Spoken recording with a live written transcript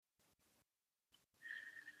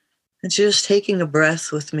And just taking a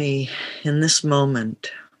breath with me in this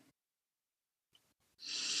moment.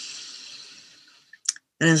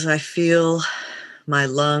 And as I feel my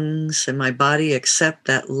lungs and my body accept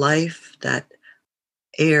that life, that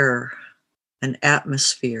air and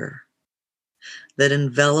atmosphere that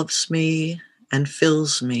envelops me and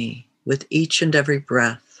fills me with each and every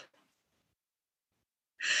breath,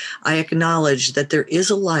 I acknowledge that there is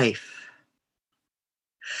a life.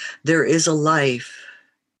 There is a life,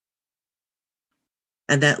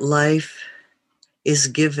 and that life is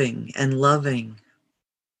giving and loving.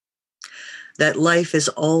 That life is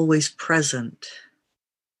always present.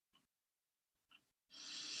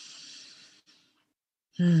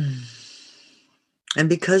 And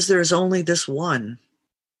because there is only this one,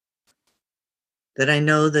 that I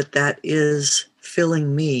know that that is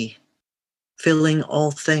filling me, filling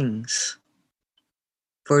all things,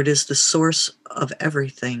 for it is the source of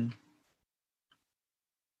everything.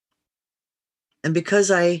 And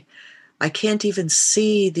because I can't even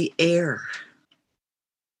see the air,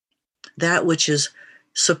 that which is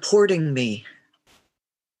supporting me,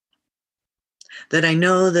 that I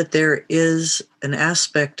know that there is an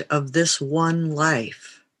aspect of this one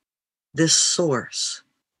life, this source,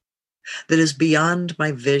 that is beyond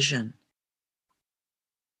my vision.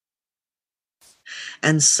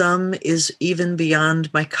 And some is even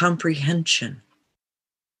beyond my comprehension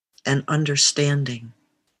and understanding.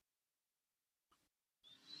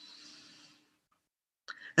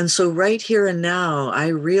 And so right here and now, I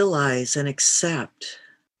realize and accept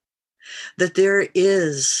that there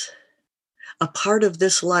is a part of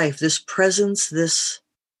this life, this presence, this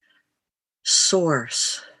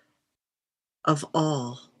source of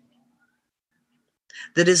all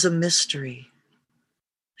that is a mystery.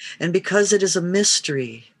 And because it is a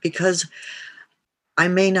mystery, because I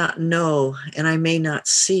may not know and I may not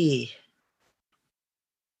see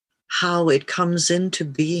how it comes into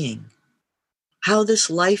being, how this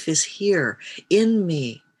life is here in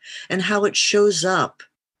me, and how it shows up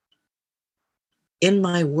in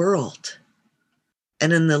my world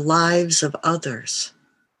and in the lives of others,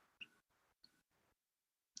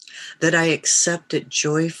 that I accept it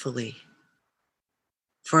joyfully.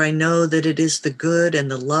 For I know that it is the good and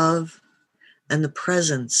the love and the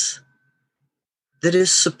presence that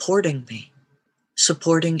is supporting me,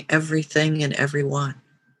 supporting everything and everyone.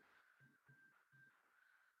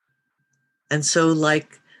 And so,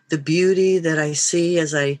 like the beauty that I see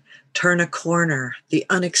as I turn a corner, the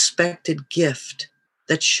unexpected gift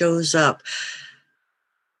that shows up,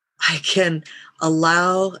 I can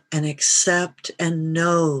allow and accept and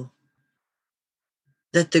know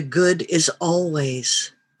that the good is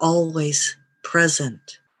always, always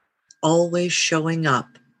present, always showing up,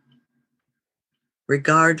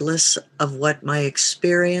 regardless of what my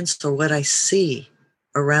experience or what I see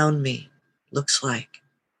around me looks like.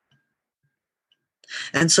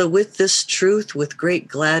 And so with this truth, with great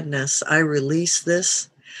gladness, I release this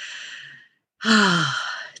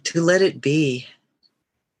to let it be,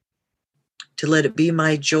 to let it be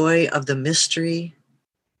my joy of the mystery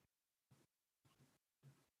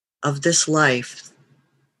of this life.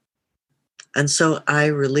 And so I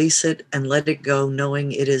release it and let it go,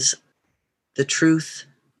 knowing it is the truth,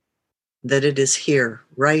 that it is here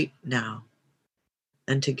right now.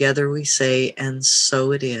 And together we say, and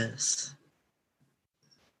so it is.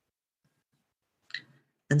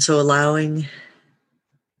 And so allowing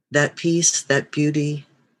that peace, that beauty,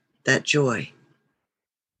 that joy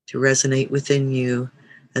to resonate within you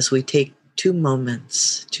as we take 2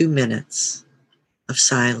 minutes of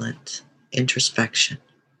silent introspection.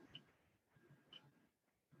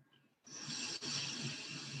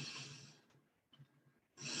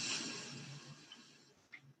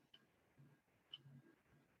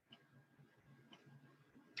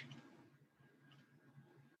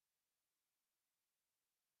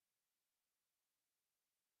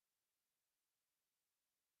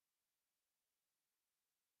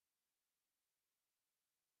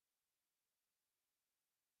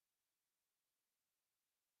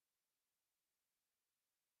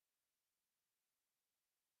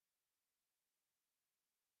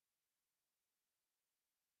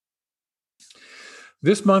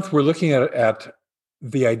 This month, we're looking at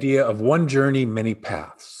the idea of one journey, many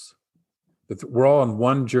paths. That we're all on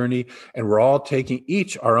one journey, and we're all taking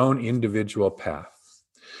each our own individual path.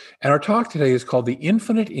 And our talk today is called The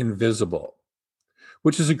Infinite Invisible,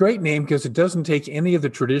 which is a great name because it doesn't take any of the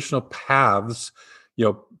traditional paths,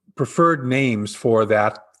 preferred names for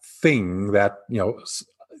that thing, that,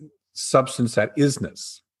 substance, that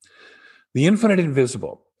isness. The Infinite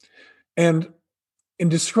Invisible. And in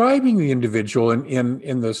describing the individual in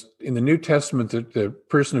the New Testament, the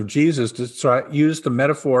person of Jesus used the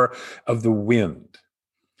metaphor of the wind.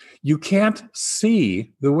 You can't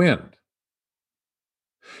see the wind.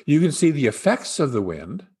 You can see the effects of the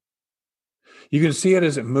wind. You can see it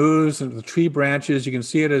as it moves into the tree branches. You can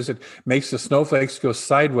see it as it makes the snowflakes go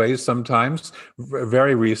sideways sometimes,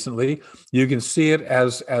 very recently. You can see it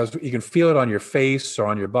as you can feel it on your face or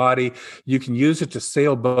on your body. You can use it to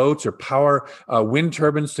sail boats or power wind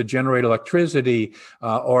turbines to generate electricity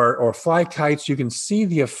or fly kites. You can see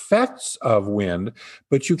the effects of wind,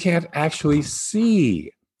 but you can't actually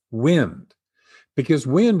see wind, because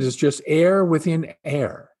wind is just air within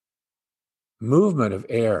air. Movement of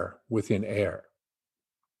air within air.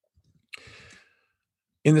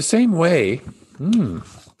 In the same way,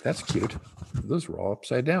 that's cute. Those were all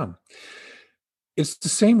upside down. It's the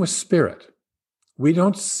same with spirit. We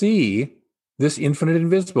don't see this infinite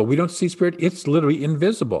invisible. We don't see spirit. It's literally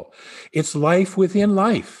invisible. It's life within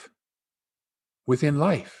life. Within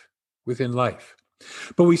life. Within life.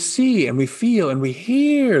 But we see and we feel and we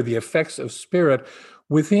hear the effects of spirit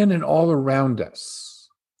within and all around us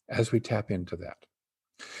as we tap into that.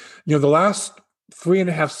 The last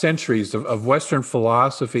 3.5 centuries of Western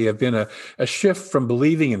philosophy have been a shift from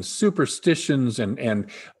believing in superstitions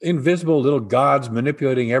and invisible little gods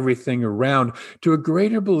manipulating everything around to a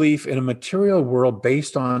greater belief in a material world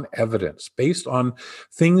based on evidence, based on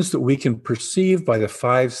things that we can perceive by the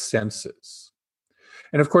 5 senses.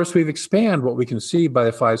 And of course, we've expanded what we can see by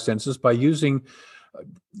the 5 senses by using,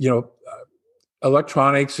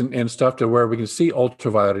 electronics and stuff to where we can see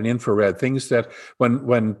ultraviolet and infrared, things that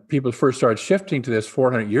when people first started shifting to this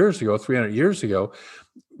 400 years ago, 300 years ago,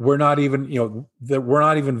 we're not even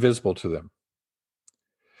visible to them.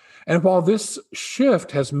 And while this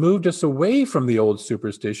shift has moved us away from the old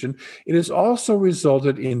superstition, it has also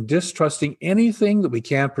resulted in distrusting anything that we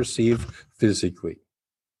can't perceive physically.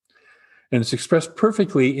 And it's expressed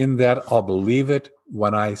perfectly in that "I'll believe it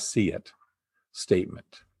when I see it"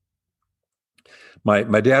 statement.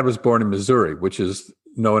 My dad was born in Missouri, which is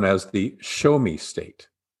known as the show me state.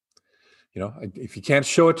 If you can't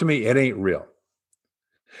show it to me, it ain't real.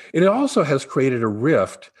 It also has created a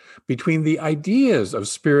rift between the ideas of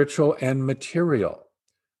spiritual and material,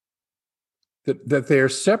 that they are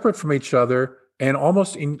separate from each other and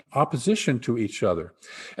almost in opposition to each other.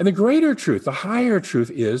 And the greater truth, the higher truth,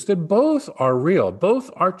 is that both are real, both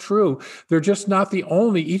are true. They're just not the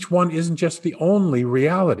only, each one isn't just the only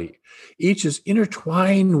reality. Each is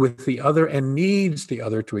intertwined with the other and needs the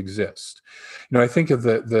other to exist. I think of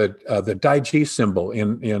the Dai symbol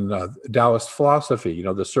in Taoist philosophy,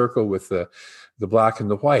 the circle with the black and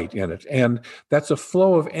the white in it. And that's a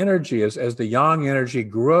flow of energy as the yang energy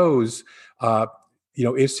grows.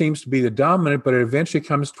 It seems to be the dominant, but it eventually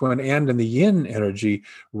comes to an end and the yin energy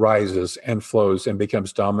rises and flows and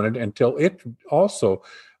becomes dominant until it also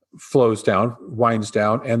flows down, winds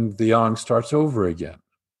down, and the yang starts over again.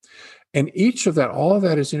 And all of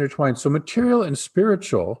that is intertwined. So material and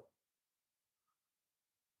spiritual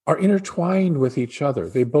are intertwined with each other.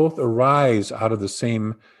 They both arise out of the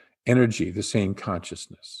same energy, the same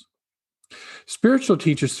consciousness. Spiritual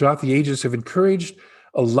teachers throughout the ages have encouraged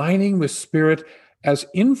aligning with spirit as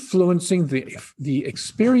influencing the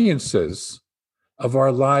experiences of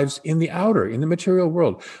our lives in the material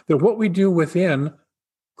world. That what we do within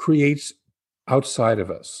creates outside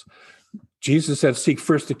of us. Jesus said, "Seek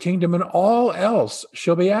first the kingdom and all else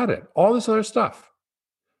shall be added." All this other stuff.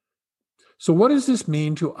 So what does this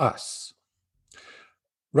mean to us?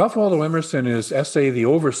 Ralph Waldo Emerson, in his essay, The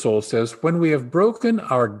Oversoul, says, "When we have broken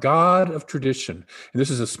our God of tradition," and this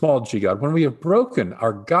is a small g God, "when we have broken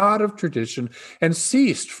our God of tradition and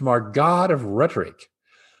ceased from our God of rhetoric,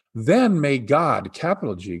 then may God,"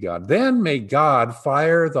 capital G God, "then may God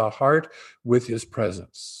fire the heart with his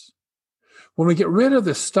presence." When we get rid of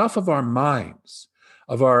the stuff of our minds,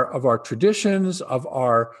 of our traditions, of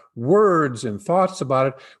our words and thoughts about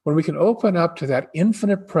it, when we can open up to that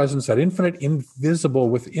infinite presence, that infinite invisible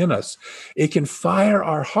within us, it can fire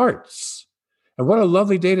our hearts. And what a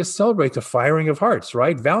lovely day to celebrate the firing of hearts,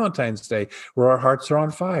 right? Valentine's Day, where our hearts are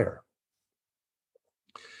on fire.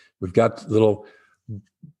 We've got little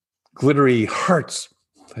glittery hearts.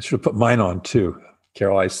 I should have put mine on too.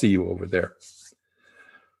 Carol, I see you over there.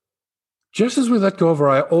 Just as we let go of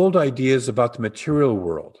our old ideas about the material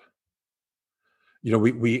world,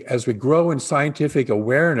 we as we grow in scientific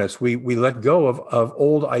awareness, we let go of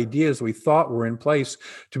old ideas we thought were in place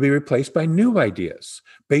to be replaced by new ideas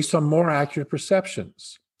based on more accurate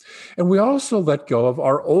perceptions. And we also let go of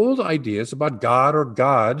our old ideas about God or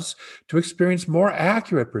gods to experience more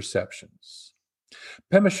accurate perceptions.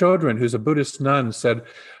 Pema Chodron, who's a Buddhist nun, said,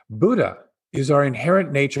 Buddha is our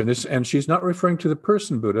inherent nature. And she's not referring to the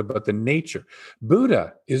person Buddha, but the nature.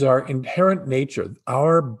 Buddha is our inherent nature,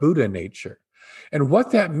 our Buddha nature. And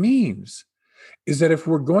what that means is that if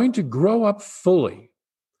we're going to grow up fully,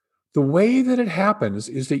 the way that it happens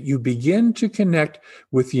is that you begin to connect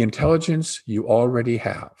with the intelligence you already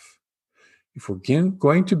have. If we're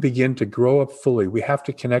going to begin to grow up fully, we have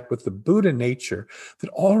to connect with the Buddha nature that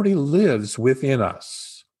already lives within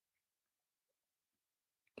us.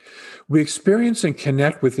 We experience and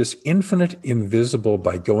connect with this infinite invisible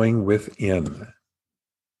by going within,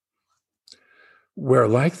 where,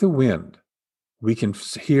 like the wind, we can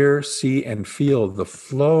hear, see, and feel the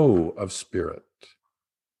flow of spirit.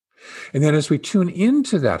 And then as we tune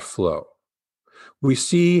into that flow, we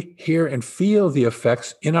see, hear, and feel the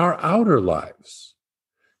effects in our outer lives.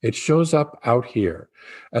 It shows up out here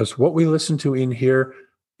as what we listen to in here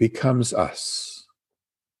becomes us.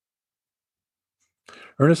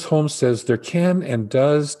 Ernest Holmes says, there can and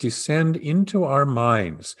does descend into our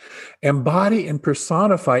minds, embody and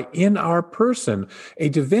personify in our person a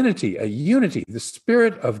divinity, a unity, the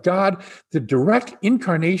Spirit of God, the direct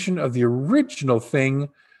incarnation of the original thing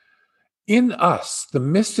in us, the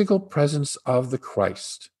mystical presence of the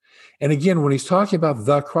Christ. And again, when he's talking about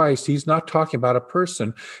the Christ, he's not talking about a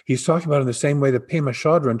person. He's talking about in the same way that Pema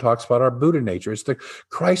Chodron talks about our Buddha nature. It's the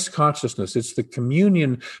Christ consciousness. It's the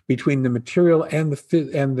communion between the material and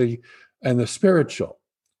the spiritual,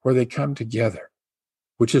 where they come together,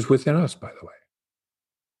 which is within us, by the way.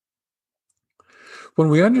 When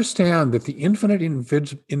we understand that the infinite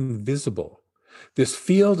invisible, this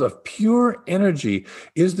field of pure energy,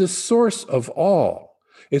 is the source of all.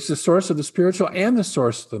 It's the source of the spiritual and the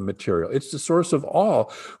source of the material. It's the source of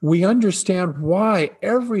all. We understand why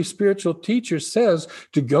every spiritual teacher says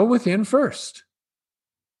to go within first.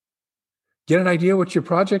 Get an idea what your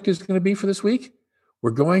project is going to be for this week?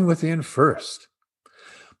 We're going within first.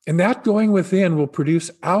 And that going within will produce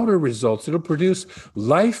outer results. It'll produce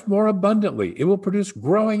life more abundantly. It will produce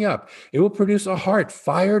growing up. It will produce a heart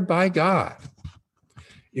fired by God.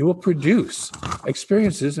 It will produce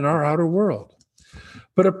experiences in our outer world.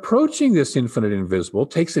 But approaching this infinite invisible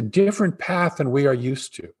takes a different path than we are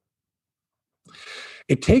used to.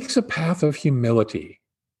 It takes a path of humility.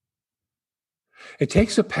 It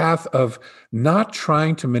takes a path of not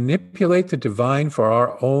trying to manipulate the divine for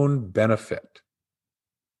our own benefit.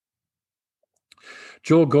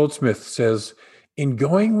 Joel Goldsmith says, in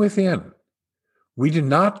going within, we do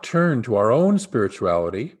not turn to our own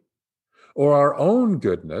spirituality or our own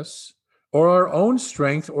goodness or our own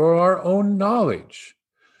strength or our own knowledge,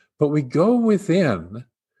 but we go within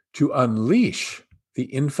to unleash the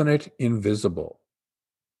infinite invisible.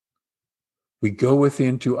 We go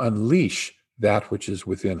within to unleash that which is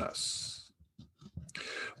within us.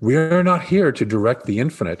 We are not here to direct the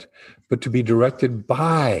infinite, but to be directed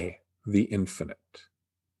by the infinite.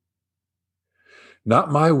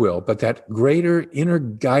 Not my will, but that greater inner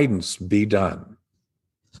guidance be done.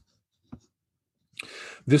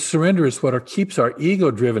 This surrender is what keeps our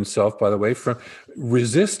ego-driven self, by the way, from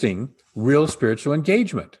resisting real spiritual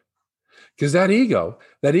engagement. Because that ego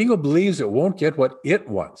believes it won't get what it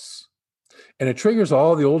wants. And it triggers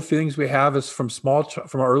all the old feelings we have as from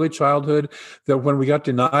our early childhood, that when we got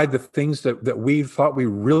denied the things that we thought we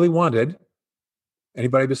really wanted.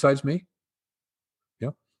 Anybody besides me?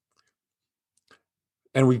 Yeah.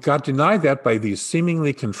 And we got denied that by these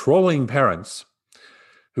seemingly controlling parents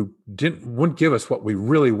who wouldn't give us what we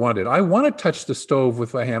really wanted. I want to touch the stove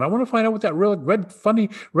with my hand. I want to find out what that real funny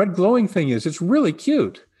red glowing thing is. It's really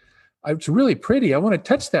cute. It's really pretty. I want to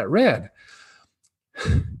touch that red.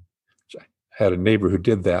 I had a neighbor who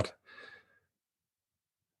did that.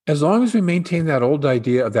 As long as we maintain that old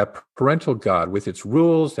idea of that parental God with its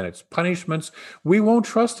rules and its punishments, we won't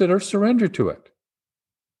trust it or surrender to it.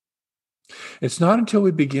 It's not until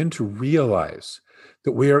we begin to realize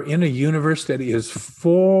that we are in a universe that is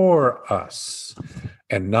for us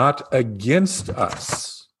and not against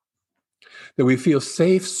us, that we feel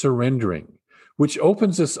safe surrendering, which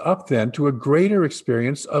opens us up then to a greater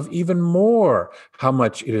experience of even more how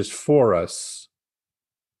much it is for us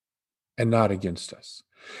and not against us.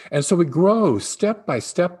 And so we grow step by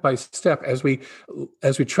step by step as we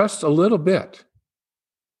trust a little bit.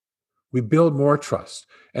 We build more trust.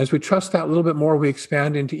 As we trust that a little bit more, we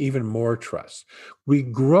expand into even more trust. We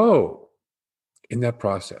grow in that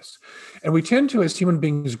process. And we tend to, as human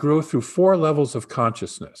beings, grow through 4 levels of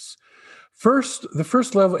consciousness. In the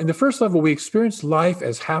first level, we experience life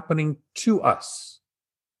as happening to us.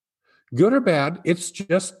 Good or bad, it's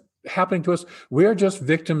just happening to us. We're just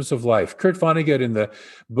victims of life. Kurt Vonnegut in the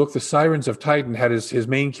book The Sirens of Titan had his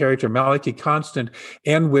main character, Malachi Constant,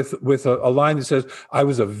 end with a line that says, I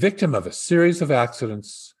was a victim of a series of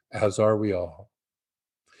accidents, as are we all.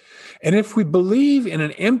 And if we believe in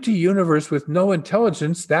an empty universe with no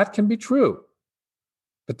intelligence, that can be true.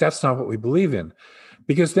 But that's not what we believe in.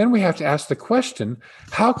 Because then we have to ask the question,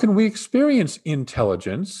 how can we experience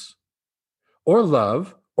intelligence or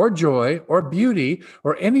love or joy or beauty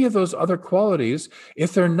or any of those other qualities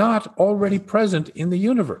if they're not already present in the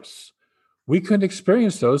universe? We couldn't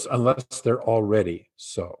experience those unless they're already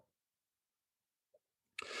so.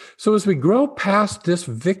 So as we grow past this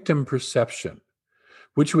victim perception,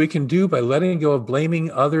 which we can do by letting go of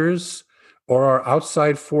blaming others or our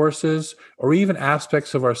outside forces or even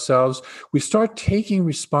aspects of ourselves, we start taking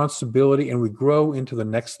responsibility and we grow into the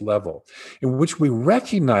next level in which we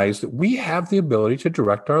recognize that we have the ability to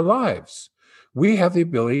direct our lives. We have the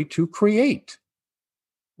ability to create.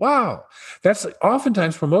 Wow. That's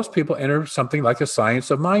oftentimes for most people enter something like a science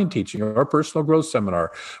of mind teaching or a personal growth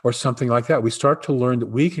seminar or something like that. We start to learn that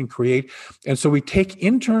we can create. And so we take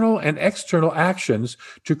internal and external actions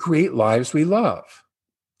to create lives we love.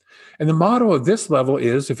 And the motto of this level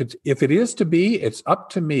is, if it is to be, it's up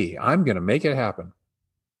to me. I'm going to make it happen.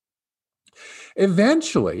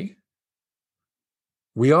 Eventually,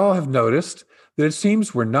 we all have noticed that it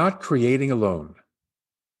seems we're not creating alone.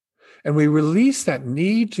 And we release that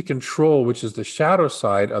need to control, which is the shadow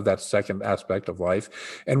side of that second aspect of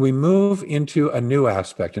life, and we move into a new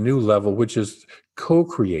aspect, a new level, which is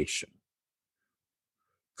co-creation.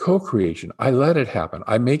 Co-creation. I let it happen.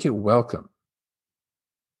 I make it welcome.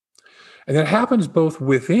 And that happens both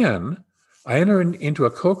within. I enter into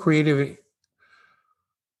a co-creative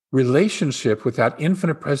relationship with that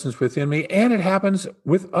infinite presence within me, and it happens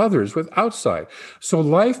with others, with outside. So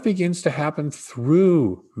life begins to happen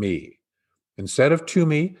through me. Instead of to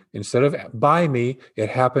me, instead of by me, it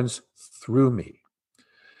happens through me.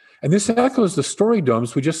 And this echoes the story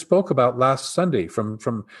domes we just spoke about last Sunday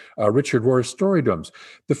from Richard Rohr's story domes.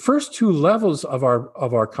 The first two levels of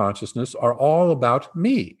our consciousness are all about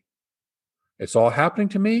me. It's all happening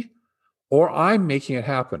to me, or I'm making it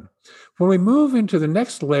happen. When we move into the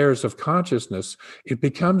next layers of consciousness, it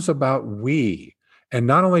becomes about we. And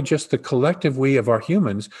not only just the collective we of our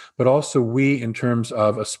humans, but also we in terms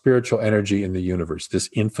of a spiritual energy in the universe,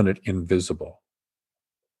 this infinite invisible.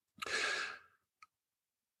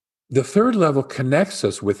 The third level connects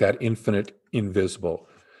us with that infinite invisible,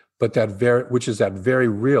 but which is that very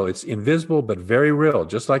real. It's invisible, but very real,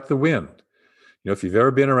 just like the wind. You know, if you've ever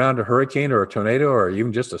been around a hurricane or a tornado or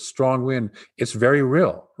even just a strong wind, it's very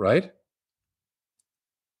real, right?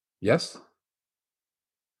 Yes?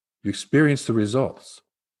 You experience the results.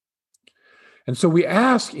 And so we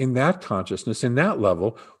ask in that consciousness, in that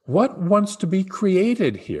level, what wants to be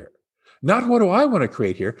created here? Not what do I want to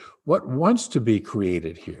create here? What wants to be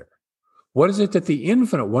created here? What is it that the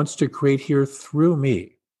infinite wants to create here through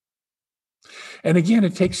me? And again,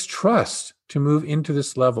 it takes trust to move into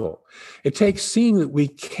this level. It takes seeing that we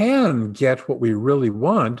can get what we really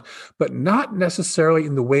want, but not necessarily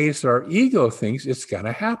in the ways that our ego thinks it's going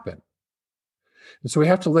to happen. And so we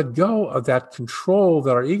have to let go of that control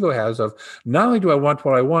that our ego has of not only do I want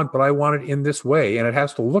what I want, but I want it in this way, and it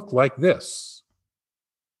has to look like this.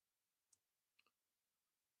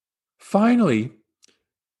 Finally,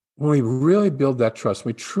 when we really build that trust,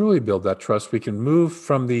 we truly build that trust, we can move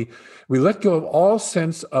from we let go of all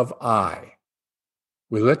sense of I.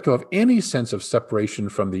 We let go of any sense of separation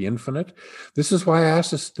from the infinite. This is why I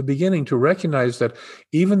asked us at the beginning to recognize that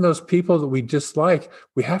even those people that we dislike,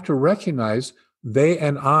 we have to recognize they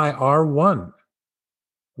and I are one.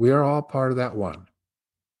 We are all part of that one.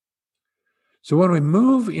 So when we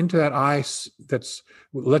move into that I,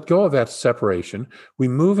 let go of that separation, we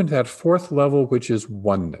move into that fourth level, which is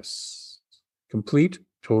oneness. Complete,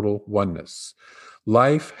 total oneness.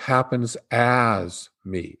 Life happens as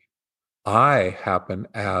me. I happen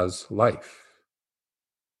as life.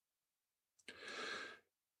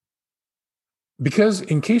 Because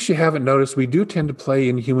in case you haven't noticed, we do tend to play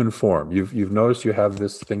in human form. You've noticed you have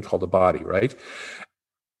this thing called a body, right?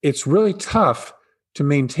 It's really tough to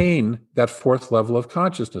maintain that fourth level of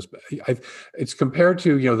consciousness. It's compared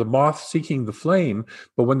to, the moth seeking the flame,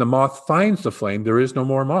 but when the moth finds the flame, there is no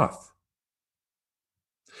more moth.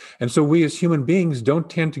 And so we as human beings don't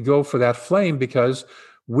tend to go for that flame because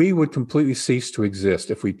we would completely cease to exist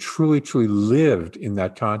if we truly, truly lived in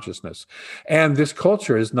that consciousness. And this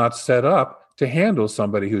culture is not set up to handle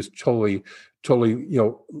somebody who's totally,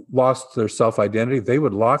 lost their self-identity. They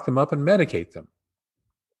would lock them up and medicate them.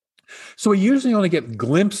 So we usually only get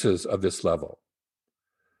glimpses of this level.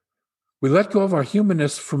 We let go of our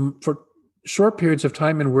humanness for short periods of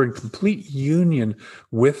time, and we're in complete union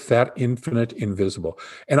with that infinite invisible.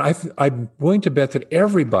 And I'm willing to bet that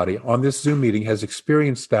everybody on this Zoom meeting has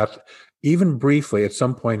experienced that even briefly at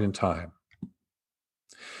some point in time.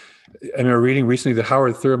 I remember reading recently that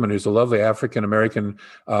Howard Thurman, who's a lovely African-American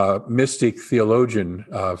mystic theologian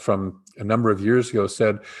from a number of years ago,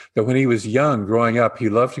 said that when he was young, growing up, he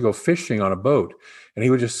loved to go fishing on a boat. And he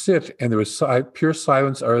would just sit, and there was pure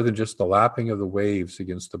silence other than just the lapping of the waves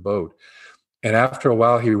against the boat. And after a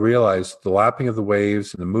while, he realized the lapping of the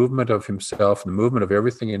waves and the movement of himself and the movement of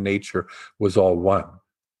everything in nature was all one.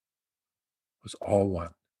 It was all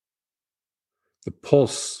one. The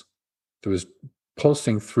pulse that was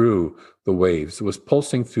pulsing through the waves, it was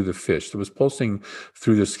pulsing through the fish, it was pulsing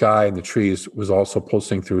through the sky and the trees, was also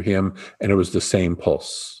pulsing through him, and it was the same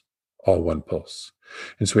pulse, all one pulse.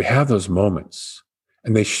 And so we have those moments,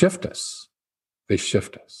 and they shift us. They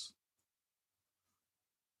shift us.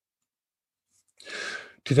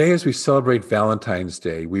 Today, as we celebrate Valentine's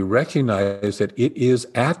Day, we recognize that it is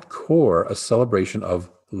at core a celebration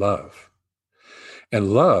of love.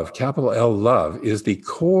 And love, capital L love, is the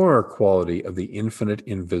core quality of the infinite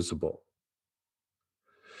invisible.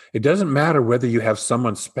 It doesn't matter whether you have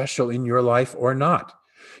someone special in your life or not.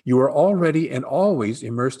 You are already and always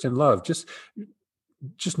immersed in love. Just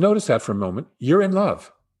notice that for a moment. You're in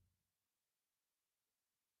love.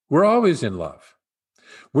 We're always in love.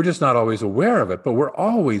 We're just not always aware of it, but we're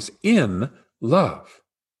always in love.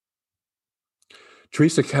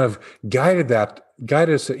 Teresa kind of guided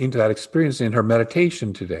us into that experience in her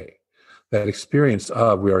meditation today, that experience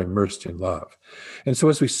of we are immersed in love. And so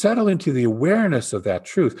as we settle into the awareness of that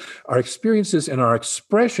truth, our experiences and our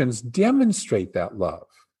expressions demonstrate that love.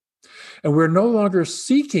 And we're no longer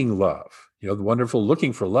seeking love. You know, the wonderful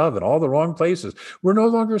looking for love in all the wrong places. We're no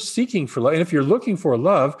longer seeking for love. And if you're looking for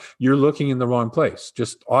love, you're looking in the wrong place,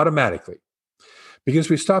 just automatically. Because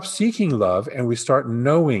we stop seeking love and we start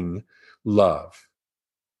knowing love.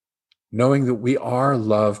 Knowing that we are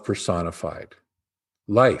love personified.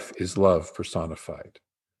 Life is love personified.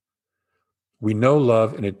 We know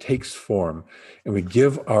love and it takes form, and we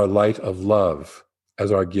give our light of love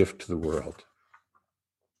as our gift to the world.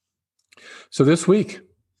 So this week,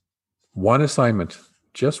 one assignment,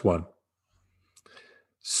 just one.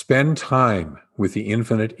 Spend time with the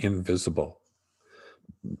infinite invisible.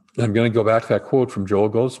 I'm going to go back to that quote from Joel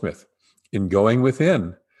Goldsmith. In going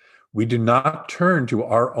within, we do not turn to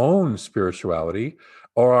our own spirituality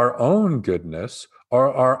or our own goodness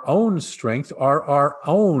or our own strength or our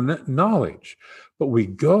own knowledge, but we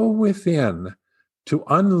go within to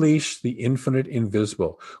unleash the infinite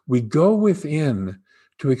invisible. We go within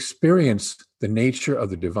to experience the nature of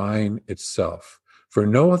the divine itself for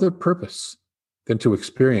no other purpose than to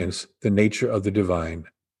experience the nature of the divine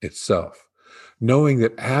itself. Knowing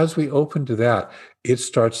that as we open to that, it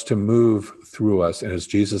starts to move through us. And as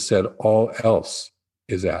Jesus said, all else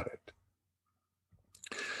is added.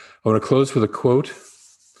 I want to close with a quote.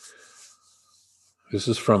 This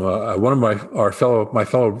is from one of my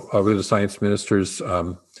fellow religious science ministers,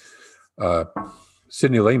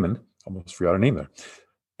 Sidney Lehman. Almost forgot her name there.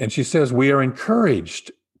 And she says, we are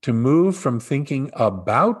encouraged to move from thinking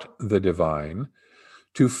about the divine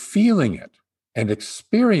to feeling it and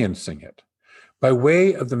experiencing it by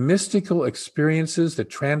way of the mystical experiences that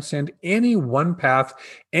transcend any one path,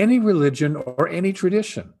 any religion, or any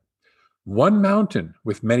tradition. One mountain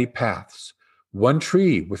with many paths, one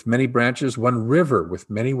tree with many branches, one river with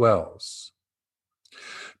many wells.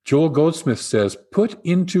 Joel Goldsmith says, put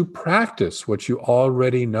into practice what you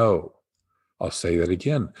already know. I'll say that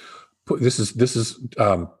again. This is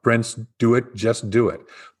Brent's do it, just do it.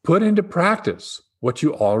 Put into practice what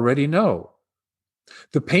you already know.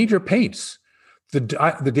 The painter paints,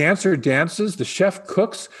 the dancer dances, the chef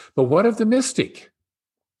cooks, but what of the mystic?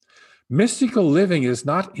 Mystical living is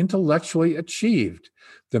not intellectually achieved.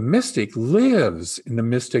 The mystic lives in the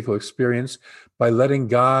mystical experience by letting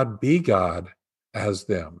God be God as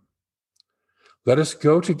them. Let us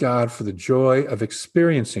go to God for the joy of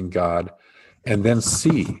experiencing God and then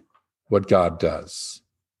see what God does.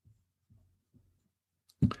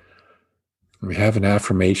 We have an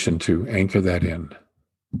affirmation to anchor that in.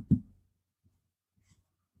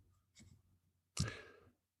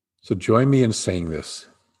 So join me in saying this.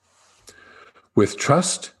 With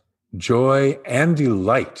trust, joy, and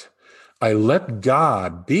delight, I let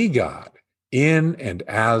God be God in and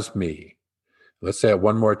as me. Let's say it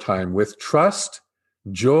one more time. With trust,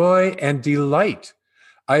 joy, and delight,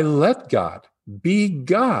 I let God be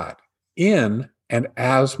God in and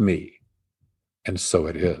as me. And so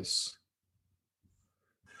it is.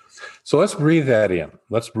 So let's breathe that in.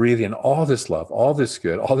 Let's breathe in all this love, all this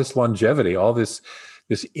good, all this longevity, all this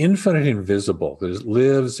infinite invisible that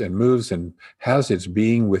lives and moves and has its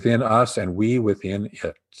being within us and we within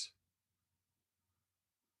it.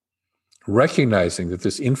 Recognizing that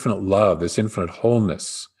this infinite love, this infinite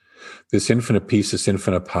wholeness, this infinite peace, this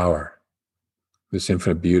infinite power, this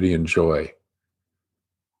infinite beauty and joy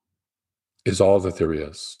is all that there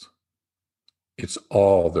is. It's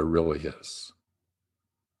all there really is.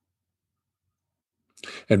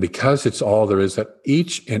 And because it's all there is, that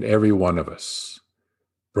each and every one of us,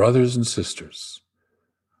 brothers and sisters,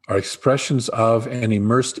 are expressions of and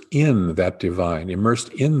immersed in that divine, immersed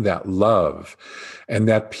in that love and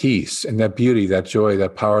that peace and that beauty, that joy,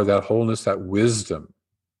 that power, that wholeness, that wisdom,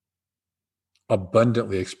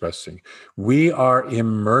 abundantly expressing. We are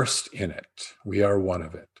immersed in it. We are one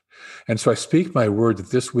of it. And so I speak my word that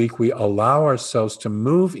this week we allow ourselves to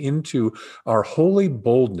move into our holy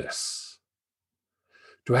boldness,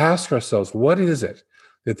 to ask ourselves, what is it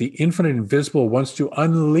that the infinite invisible wants to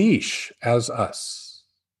unleash as us?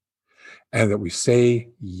 And that we say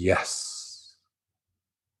yes.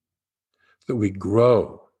 That we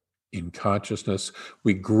grow in consciousness,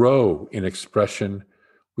 we grow in expression,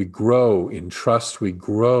 we grow in trust, we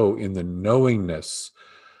grow in the knowingness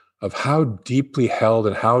of how deeply held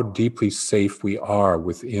and how deeply safe we are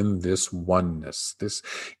within this oneness, this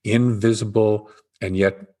invisible and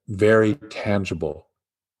yet very tangible,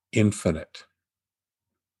 infinite.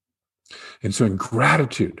 And so in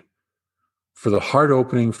gratitude for the heart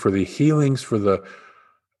opening, for the healings, for the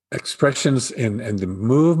expressions and the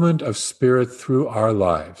movement of spirit through our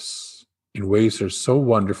lives in ways that are so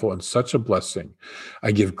wonderful and such a blessing,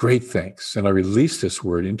 I give great thanks, and I release this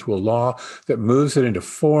word into a law that moves it into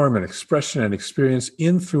form and expression and experience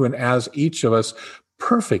in, through, and as each of us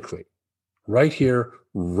perfectly, right here,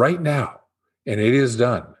 right now. And it is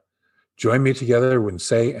done. Join me together and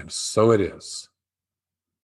say, and so it is.